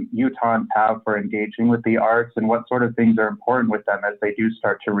Utahns have for engaging with the arts and what sort of things are important with them as they do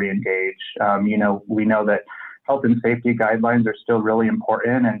start to re-engage. We know that health and safety guidelines are still really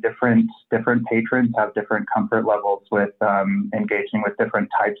important, and different patrons have different comfort levels with engaging with different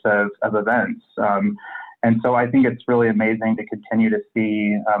types of events. And so I think it's really amazing to continue to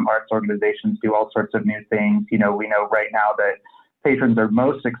see arts organizations do all sorts of new things. We know right now that patrons are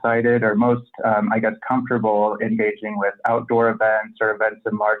most excited or most, comfortable engaging with outdoor events or events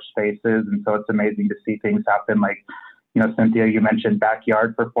in large spaces. And so it's amazing to see things happen like, Cynthia, you mentioned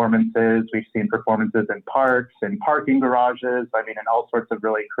backyard performances. We've seen performances in parks and parking garages. In all sorts of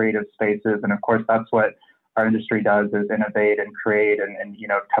really creative spaces. And of course, that's what our industry does, is innovate and create and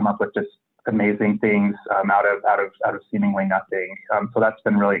come up with just amazing things out of seemingly nothing. So that's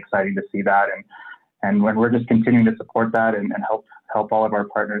been really exciting to see that. And when we're just continuing to support that and help all of our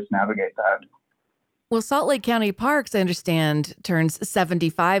partners navigate that. Well, Salt Lake County Parks, I understand, turns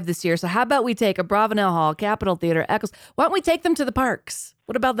 75 this year. So how about we take Abravanel Hall, Capitol Theater, Eccles? Why don't we take them to the parks?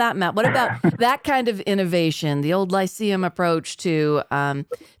 What about that, Matt? What about that kind of innovation, the old Lyceum approach to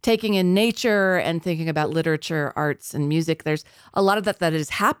taking in nature and thinking about literature, arts, and music? There's a lot of that has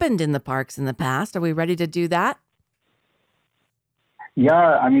happened in the parks in the past. Are we ready to do that?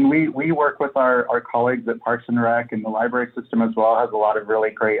 Yeah, we work with our colleagues at Parks and Rec, and the library system as well has a lot of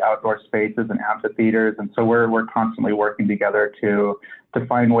really great outdoor spaces and amphitheaters. And so we're constantly working together to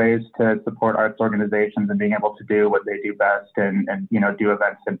find ways to support arts organizations and being able to do what they do best and do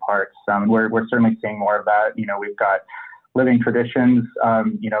events in parks. We're certainly seeing more of that. We've got Living Traditions,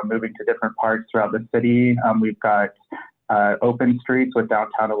 moving to different parks throughout the city. We've got open streets with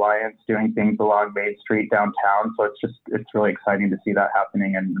Downtown Alliance doing things along Main Street downtown. So it's really exciting to see that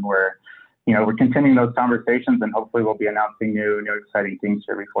happening, and we're continuing those conversations, and hopefully we'll be announcing new exciting things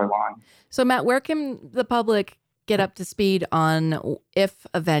here before long. So Matt, where can the public get up to speed on if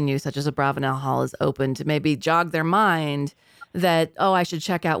a venue such as a Bravanel Hall is open, to maybe jog their mind that, oh, I should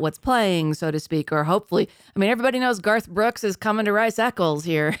check out what's playing, so to speak, or hopefully, I mean, everybody knows Garth Brooks is coming to Rice Eccles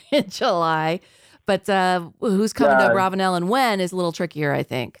here in July, but who's coming to Bravanel and when is a little trickier, I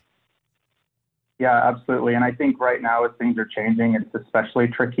think. Yeah, absolutely. And I think right now as things are changing, it's especially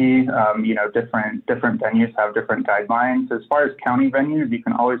tricky. Different venues have different guidelines. As far as county venues, you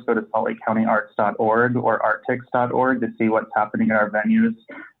can always go to saltlakecountyarts.org or arttix.org to see what's happening at our venues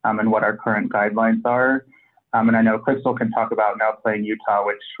and what our current guidelines are. And I know Crystal can talk about Now Playing Utah,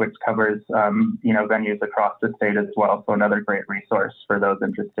 which covers venues across the state as well. So another great resource for those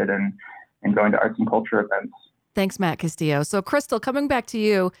interested in going to arts and culture events. Thanks, Matt Castillo. So, Crystal, coming back to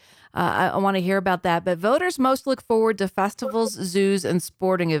you, I want to hear about that. But voters most look forward to festivals, zoos, and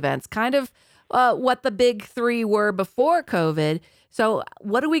sporting events, kind of what the big three were before COVID. So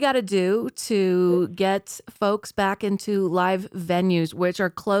what do we got to do to get folks back into live venues, which are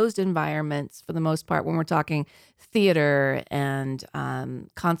closed environments for the most part when we're talking theater and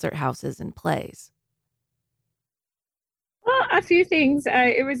concert houses and plays? Well, a few things.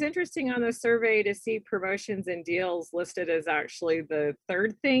 It was interesting on the survey to see promotions and deals listed as actually the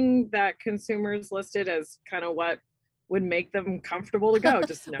third thing that consumers listed as kind of what would make them comfortable to go.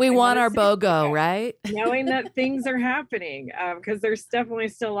 Just we want our BOGO, right? Knowing that things are happening, because there's definitely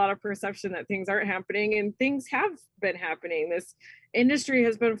still a lot of perception that things aren't happening, and things have been happening. This industry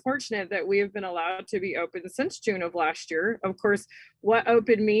has been fortunate that we have been allowed to be open since June of last year. Of course, what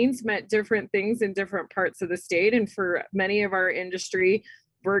open means meant different things in different parts of the state, and for many of our industry,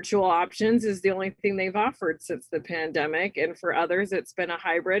 virtual options is the only thing they've offered since the pandemic. And for others, it's been a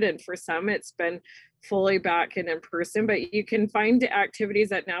hybrid. And for some, it's been fully back and in person. But you can find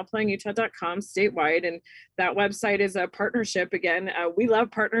activities at nowplayingutah.com statewide. And that website is a partnership. Again, we love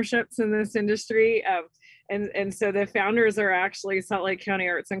partnerships in this industry. And so the founders are actually Salt Lake County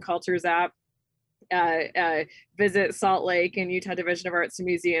Arts and Cultures app. Visit Salt Lake and Utah Division of Arts and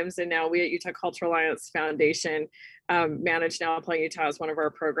Museums, and now we at Utah Cultural Alliance Foundation manage Now Playing Utah as one of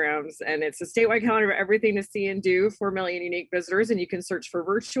our programs, and it's a statewide calendar of everything to see and do, 4 million unique visitors, and you can search for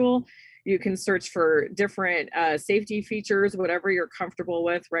virtual, you can search for different safety features, whatever you're comfortable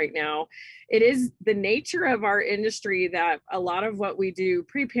with right now. It is the nature of our industry that a lot of what we do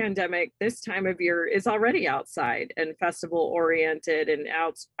pre-pandemic this time of year is already outside and festival oriented and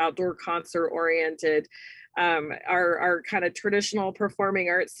outdoor concert oriented. Our kind of traditional performing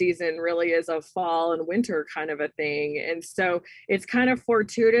arts season really is a fall and winter kind of a thing. And so it's kind of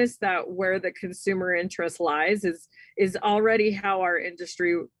fortuitous that where the consumer interest lies is already how our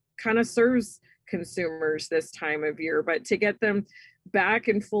industry kind of serves consumers this time of year. But to get them back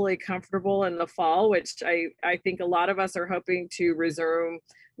and fully comfortable in the fall, which I think a lot of us are hoping to resume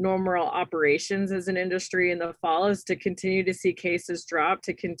normal operations as an industry in the fall, is to continue to see cases drop,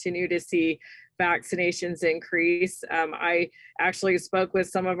 to continue to see vaccinations increase. I actually spoke with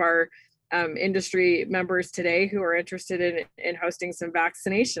some of our industry members today who are interested in hosting some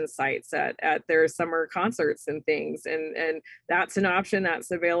vaccination sites at their summer concerts and things. And that's an option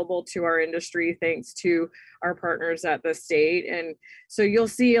that's available to our industry thanks to our partners at the state. And so you'll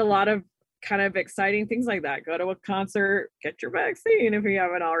see a lot of kind of exciting things like that. Go to a concert, get your vaccine if you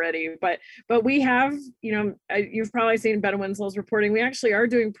haven't already. But we have, you've probably seen Ben Winslow's reporting. We actually are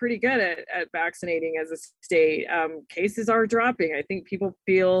doing pretty good at vaccinating as a state. Cases are dropping. I think people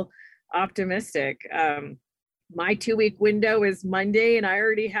feel optimistic. My 2-week window is Monday, and I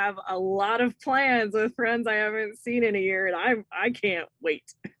already have a lot of plans with friends I haven't seen in a year, and I can't wait.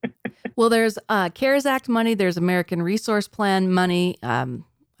 Well, there's CARES Act money. There's American Resource Plan money.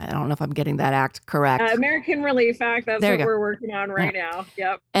 I don't know if I'm getting that act correct. American Relief Act. That's what we're working on right now.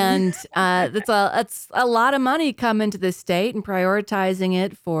 Yep. And that's a lot of money coming to the state and prioritizing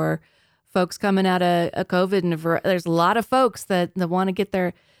it for folks coming out of COVID. And there's a lot of folks that want to get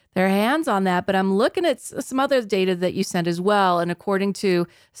their hands on that. But I'm looking at some other data that you sent as well. And according to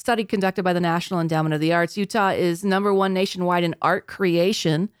a study conducted by the National Endowment of the Arts, Utah is #1 nationwide in art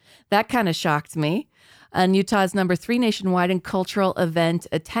creation. That kind of shocked me. And Utah is #3 nationwide in cultural event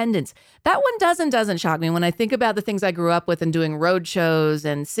attendance. That one doesn't shock me. When I think about the things I grew up with and doing road shows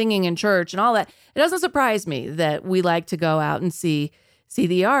and singing in church and all that, it doesn't surprise me that we like to go out and see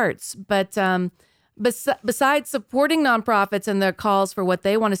the arts. But besides supporting nonprofits and their calls for what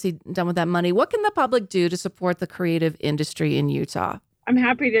they want to see done with that money, what can the public do to support the creative industry in Utah? I'm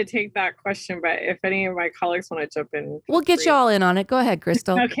happy to take that question, but if any of my colleagues want to jump in. We'll get you all in on it. Go ahead,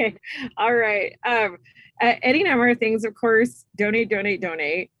 Crystal. Okay. All right. Any number of things, of course. Donate, donate,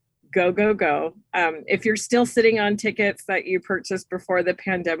 donate. Go, go, go. If you're still sitting on tickets that you purchased before the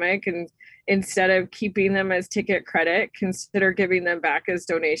pandemic, and instead of keeping them as ticket credit, consider giving them back as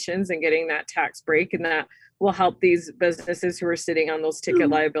donations and getting that tax break. And that will help these businesses who are sitting on those ticket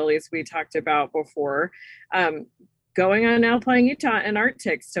liabilities we talked about before. Going on Now Playing Utah and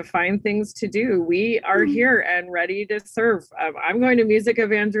Arctics to find things to do. We are here and ready to serve. I'm going to Music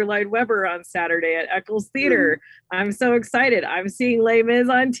of Andrew Lloyd Webber on Saturday at Eccles Theater. I'm so excited. I'm seeing Les Mis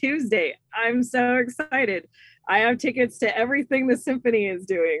on Tuesday. I'm so excited. I have tickets to everything the symphony is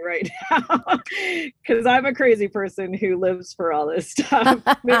doing right now because I'm a crazy person who lives for all this stuff.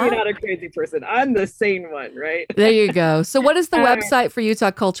 Maybe not a crazy person. I'm the sane one, right? There you go. So what is the website for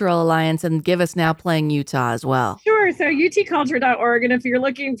Utah Cultural Alliance, and give us Now Playing Utah as well? Sure. So utculture.org. And if you're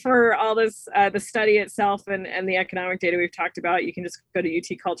looking for all this, the study itself and the economic data we've talked about, you can just go to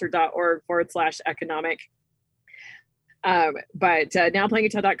utculture.org/economic. But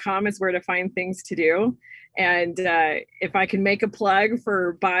nowplayingutah.com is where to find things to do. And if I can make a plug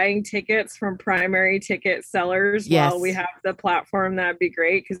for buying tickets from primary ticket sellers while we have the platform, that'd be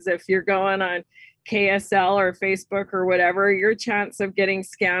great. Because if you're going on KSL or Facebook or whatever, your chance of getting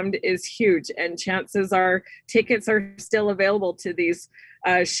scammed is huge. And chances are tickets are still available to these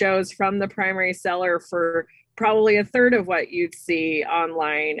shows from the primary seller for probably a third of what you'd see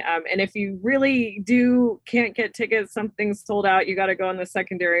online. And if you really can't get tickets, something's sold out, you got to go on the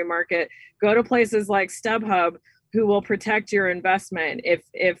secondary market, go to places like StubHub, who will protect your investment if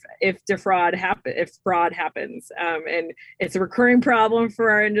fraud happens. And it's a recurring problem for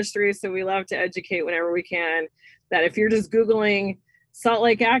our industry. So we love to educate whenever we can that if you're just Googling Salt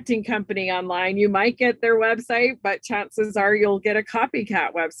Lake Acting Company online, you might get their website, but chances are you'll get a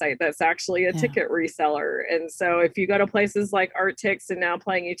copycat website that's actually a ticket reseller. And so if you go to places like Arctics and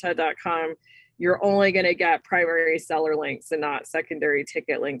nowplayingutah.com, you're only going to get primary seller links and not secondary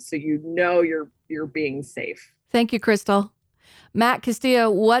ticket links. So you know you're being safe. Thank you, Crystal. Matt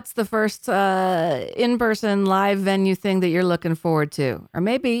Castillo, what's the first in-person live venue thing that you're looking forward to? Or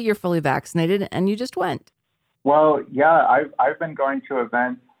maybe you're fully vaccinated and you just went. Well, yeah, I've been going to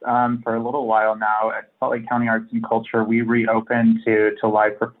events for a little while now. At Salt Lake County Arts and Culture, we reopened to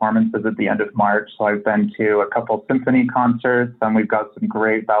live performances at the end of March. So I've been to a couple symphony concerts, and we've got some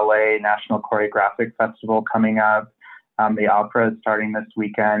great ballet National Choreographic Festival coming up. The opera is starting this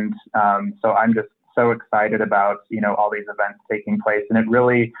weekend. So I'm just so excited about, all these events taking place. And it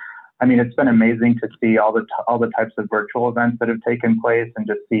really, it's been amazing to see all the types of virtual events that have taken place and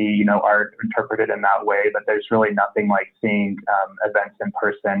just see, art interpreted in that way. But there's really nothing like seeing events in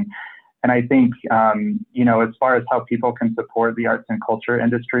person. And I think, as far as how people can support the arts and culture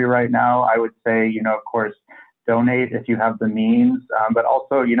industry right now, I would say, of course, donate if you have the means, but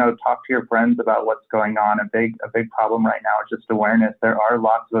also, talk to your friends about what's going on. A big problem right now is just awareness. There are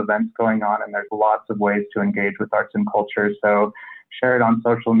lots of events going on, and there's lots of ways to engage with arts and culture. So share it on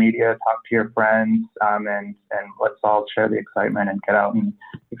social media, talk to your friends, and let's all share the excitement and get out and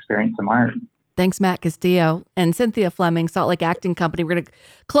experience some art. Thanks, Matt Castillo. And Cynthia Fleming, Salt Lake Acting Company. We're going to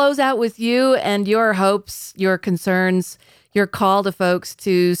close out with you and your hopes, your concerns, your call to folks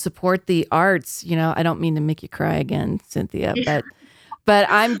to support the arts. I don't mean to make you cry again, Cynthia, but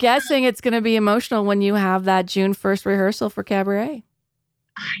I'm guessing it's going to be emotional when you have that June 1st rehearsal for Cabaret.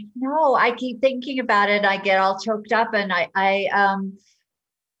 I know. I keep thinking about it. I get all choked up, and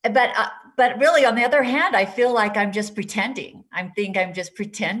but really, on the other hand, I feel like I'm just pretending. I'm just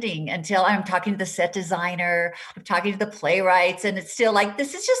pretending until I'm talking to the set designer, I'm talking to the playwrights, and it's still like,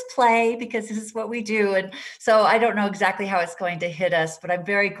 this is just play because this is what we do. And so I don't know exactly how it's going to hit us, but I'm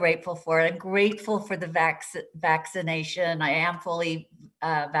very grateful for it. I'm grateful for the vaccination. I am fully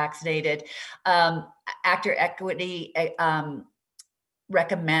vaccinated. Actor Equity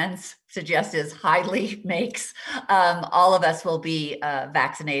suggests, highly makes all of us will be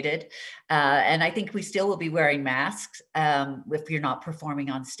vaccinated. And I think we still will be wearing masks if you're not performing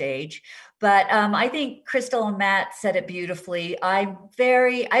on stage. But I think Crystal and Matt said it beautifully. I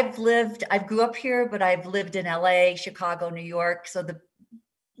grew up here, but I've lived in LA, Chicago, New York. So the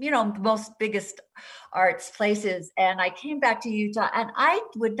most biggest arts places. And I came back to Utah, and I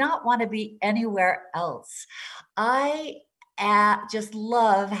would not want to be anywhere else. I just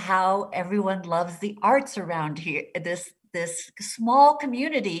love how everyone loves the arts around here, this small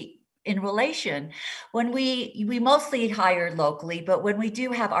community in relation. When we mostly hire locally, but when we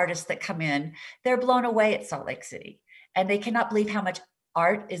do have artists that come in, they're blown away at Salt Lake City, and they cannot believe how much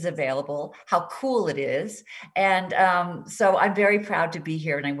art is available, how cool it is. And so I'm very proud to be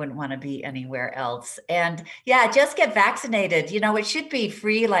here, and I wouldn't want to be anywhere else. And yeah, just get vaccinated. It should be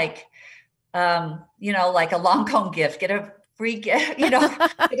free, like, like a Lancome gift. Get a free gift,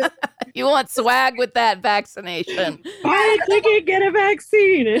 You want swag with that vaccination. Buy a ticket, get a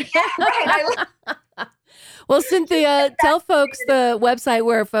vaccine. Yeah, right. Well, Cynthia, tell folks the website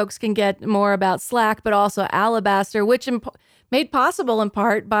where folks can get more about SLAC, but also Alabaster, which made possible in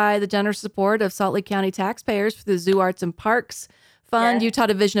part by the generous support of Salt Lake County taxpayers for the Zoo Arts and Parks Fund, Utah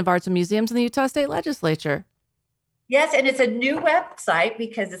Division of Arts and Museums, and the Utah State Legislature. Yes, and it's a new website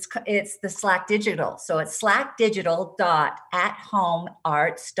because it's the SLAC Digital. So it's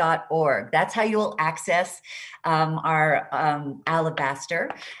slacdigital.athomearts.org. That's how you'll access our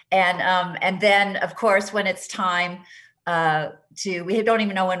Alabaster. And then, of course, when it's time we don't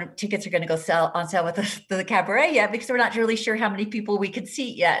even know when tickets are going to go on sale with the cabaret yet, because we're not really sure how many people we can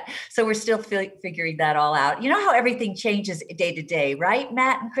seat yet. So we're still figuring that all out. You know how everything changes day to day, right,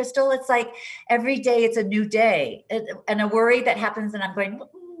 Matt and Crystal? It's like every day it's a new day, and a worry that happens, and I'm going,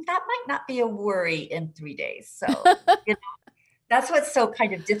 that might not be a worry in 3 days. So that's what's so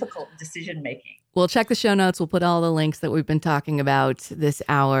kind of difficult in decision making. We'll check the show notes. We'll put all the links that we've been talking about this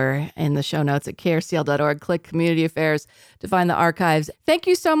hour in the show notes at krcl.org. Click Community Affairs to find the archives. Thank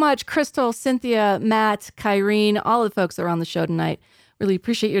you so much, Crystal, Cynthia, Matt, Kyrene, all the folks that are on the show tonight. Really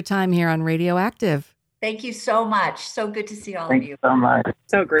appreciate your time here on Radioactive. Thank you so much. So good to see all Thank of you. you so much.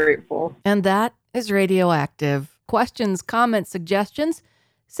 So grateful. And that is Radioactive. Questions, comments, suggestions?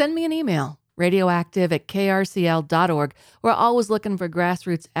 Send me an email. radioactive@krcl.org. We're always looking for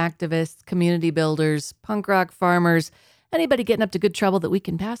grassroots activists, community builders, punk rock farmers, anybody getting up to good trouble that we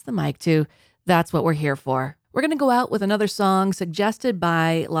can pass the mic to. That's what we're here for. We're going to go out with another song suggested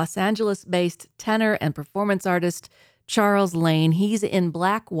by Los Angeles-based tenor and performance artist Charles Lane. He's in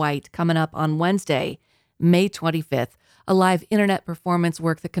Black White coming up on Wednesday, May 25th, a live internet performance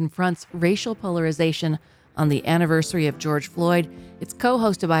work that confronts racial polarization on the anniversary of George Floyd. It's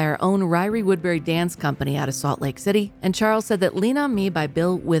co-hosted by our own Ryrie Woodbury Dance Company out of Salt Lake City. And Charles said that Lean on Me by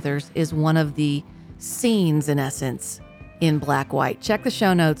Bill Withers is one of the scenes, in essence, in Black White. Check the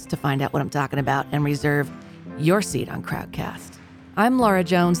show notes to find out what I'm talking about and reserve your seat on Crowdcast. I'm Laura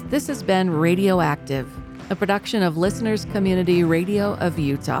Jones. This has been Radioactive, a production of Listeners Community Radio of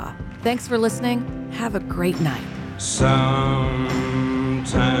Utah. Thanks for listening. Have a great night. Sometimes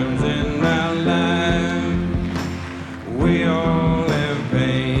in our lives we all have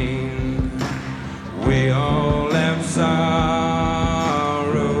pain, we all have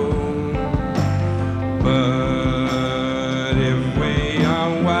sorrow, but